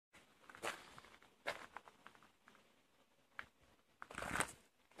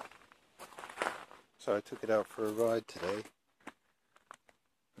So I took it out for a ride today,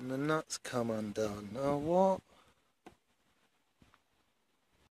 and the nuts come undone. Oh, what?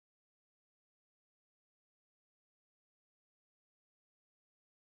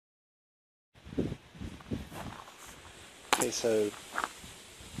 Okay, so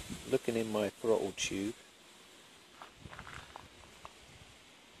looking in my throttle tube,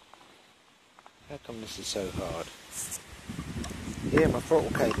 how come this is so hard? Yeah, my throttle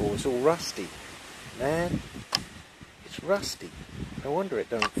cable is all rusty. Man, it's rusty. No wonder it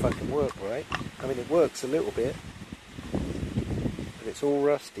don't fucking work right. I mean, it works a little bit, but it's all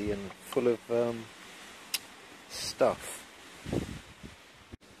rusty and full of stuff.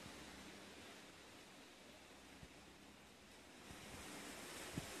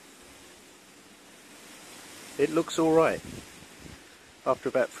 It looks alright. After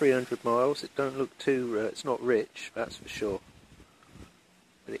about 300 miles, it don't look too, it's not rich, that's for sure.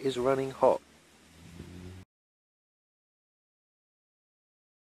 But it is running hot.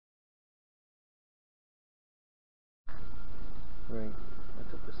 Right, I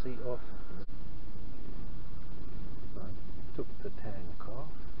took the seat off. I took the tank off.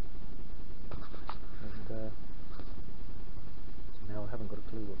 And now I haven't got a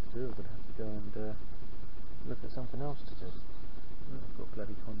clue what to do. I'm going to have to go and look at something else to do. I've got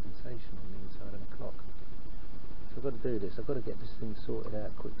bloody condensation on the inside of the clock. So I've got to do this. I've got to get this thing sorted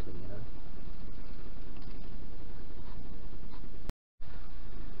out quickly, you know.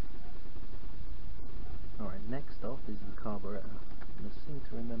 Alright, next off is the carburetor. And I seem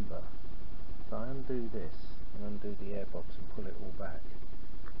to remember, if I undo this and undo the airbox and pull it all back,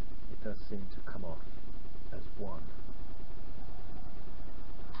 it does seem to come off as one.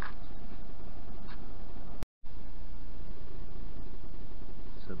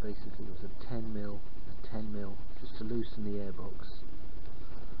 So basically it was a 10 mil, just to loosen the airbox.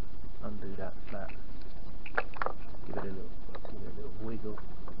 Undo that flap, give it a little wiggle,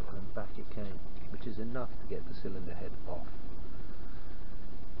 and back it came, which is enough to get the cylinder head off.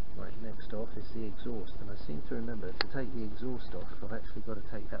 Right, next off is the exhaust, and I seem to remember to take the exhaust off I've actually got to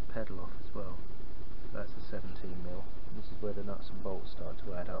take that pedal off as well. That's a 17 mil. This is where the nuts and bolts start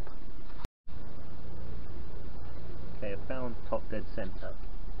to add up. Okay, I found top dead centre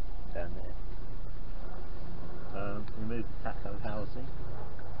down there. Remove the tacho housing.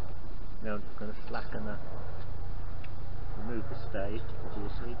 Now I'm just going to slacken the, remove the stay,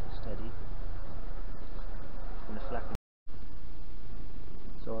 obviously, steady. I'm going to slacken.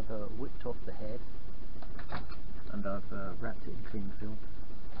 So I've whipped off the head and I've wrapped it in cling film.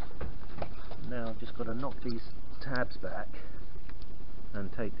 Now I've just got to knock these tabs back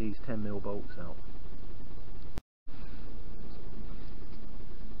and take these 10 mil bolts out.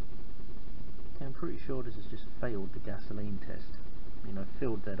 Okay, I'm pretty sure this has just failed the gasoline test. I mean, I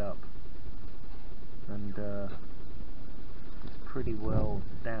filled that up and it's pretty well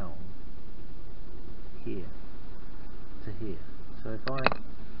down here to here. So if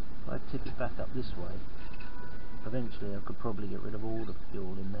I tip it back up this way, eventually I could probably get rid of all the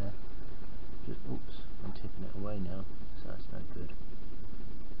fuel in there. Just, oops, I'm tipping it away now, so that's no good.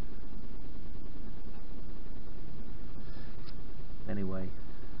 Anyway,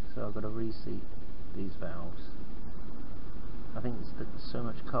 so I've got to reseat these valves. I think it's so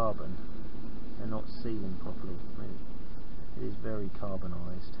much carbon, they're not sealing properly. I mean, it is very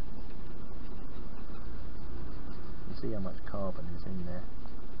carbonised. You see how much carbon is in there.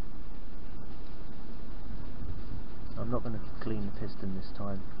 I'm not going to clean the piston this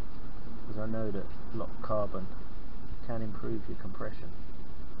time, because I know that a lot of carbon can improve your compression.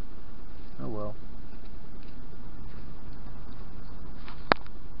 Oh well.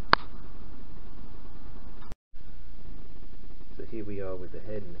 So here we are with the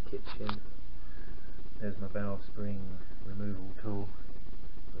head in the kitchen. There's my valve spring removal tool.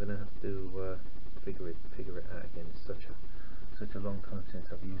 I'm going to have to figure it out again. It's such a long time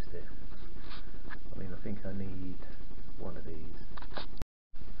since I've used it. I mean, I think I need one of these.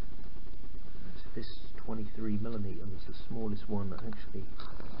 This 23mm is the smallest one that actually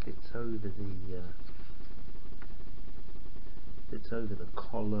fits over the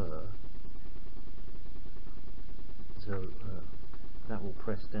collar, so that will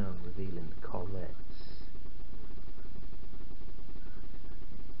press down, revealing the colettes.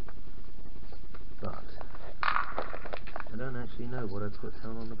 But I don't actually know what I put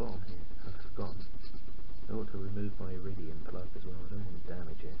down on the bottom here. I've forgotten. I ought to remove my iridium plug as well. I don't want to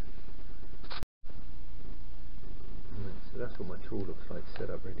damage it. Right, so that's what my tool looks like, set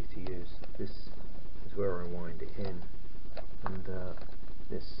up ready to use. This is where I wind it in, and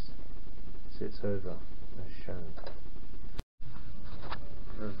this sits over as shown.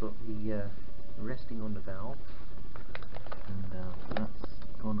 I've got the resting on the valve, and that's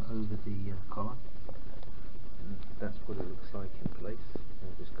gone over the collar, and that's what it looks like in place.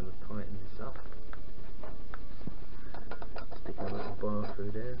 I'm just going to tighten this up, stick a little bar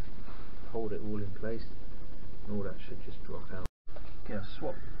through there, hold it all in place, and all that should just drop out. Yeah,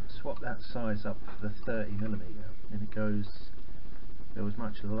 swap that size up for the 30mm, and it goes. There was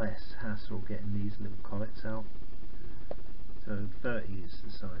much less hassle getting these little collets out. So 30 is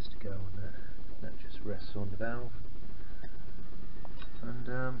the size to go, and that just rests on the valve, and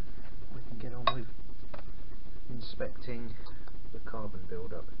we can get on with inspecting the carbon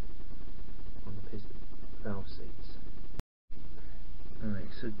buildup on the piston valve seats.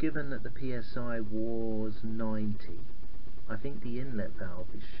 Alright, so given that the PSI was 90, I think the inlet valve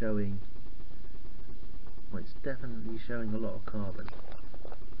is showing, well, it's definitely showing a lot of carbon,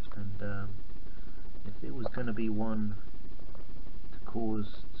 and if it was going to be one to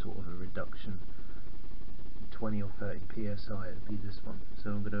cause sort of a reduction, 20 or 30 PSI, it would be this one.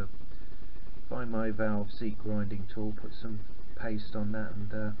 So I'm going to find my valve seat grinding tool, put some paste on that,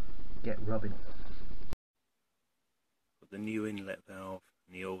 and get rubbing. The new inlet valve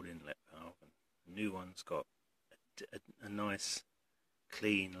and the old inlet valve, and the new one's got a nice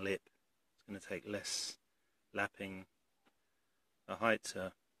clean lip. It's going to take less lapping. The heights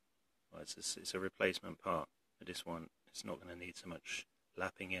are, well, it's a replacement part for this one. It's not going to need so much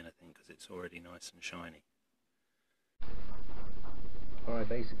lapping in, I think, because it's already nice and shiny. I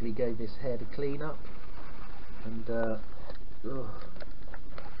basically gave this head a clean up, and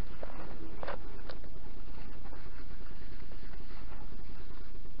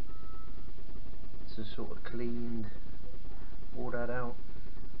so sort of cleaned all that out,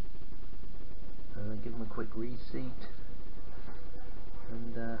 and then give them a quick reseat,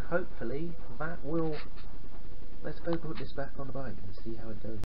 and hopefully that will, let's go put this back on the bike and see how it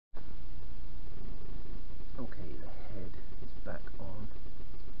goes. Okay, the head is back on,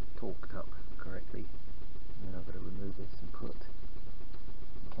 torqued up correctly. Now I've got to remove this and put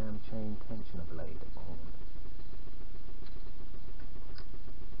the cam chain tensioner blade on.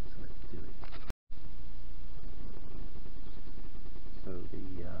 So let's do it. So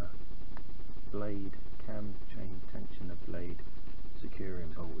the blade, cam chain tensioner blade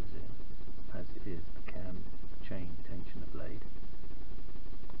securing bolt is in, as it is the cam chain tensioner blade.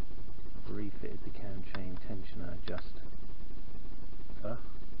 I've refitted the cam chain tensioner adjuster.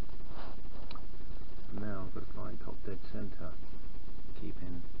 Now I've got to find top dead centre,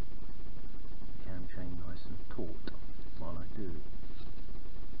 keeping the cam chain nice and taut while I do.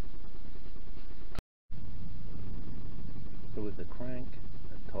 So with the crank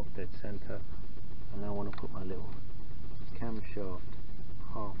at top dead centre, I now want to put my little camshaft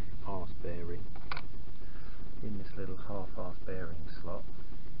half-arse bearing in this little half-arse bearing slot.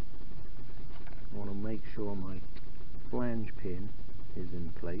 I want to make sure my flange pin is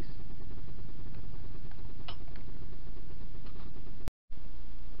in place.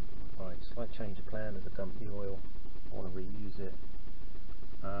 Right, slight change of plan as I dump the oil. I want to reuse it.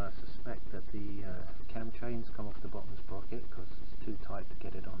 I suspect that the cam chain's come off the bottom sprocket because it's too tight to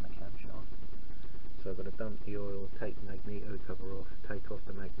get it on the camshaft. So I've got to dump the oil, take the magneto cover off, take off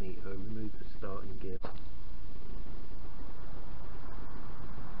the magneto, remove the starting gear.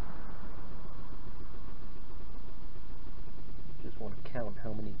 Just want to count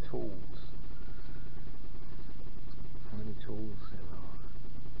how many tools there are,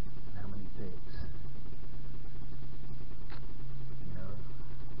 and how many bits. You know.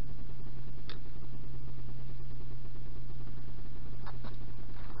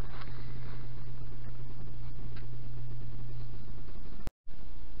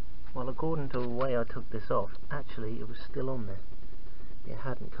 Well, according to the way I took this off, actually it was still on there. It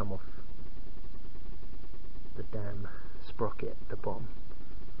hadn't come off the damn sprocket at the bottom,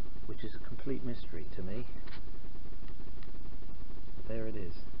 which is a complete mystery to me. But there it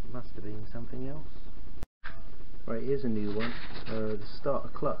is. It must have been something else. Right, here's a new one. The starter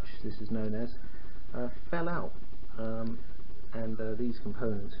clutch, this is known as, fell out, and these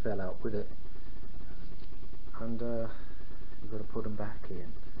components fell out with it, and you've got to put them back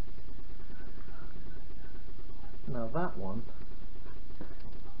in. Now that one,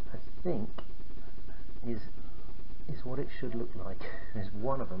 I think, is what it should look like. There's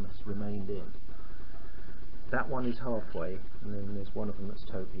one of them that's remained in. That one is halfway, and then there's one of them that's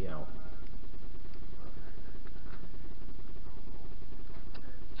totally out.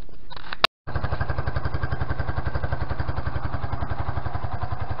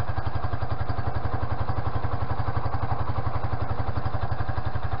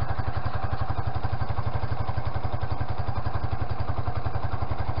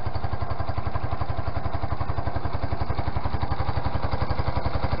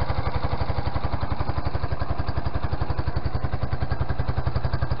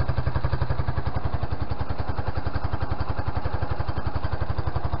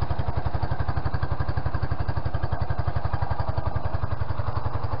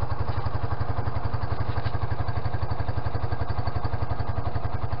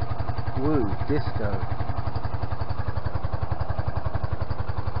 Disco.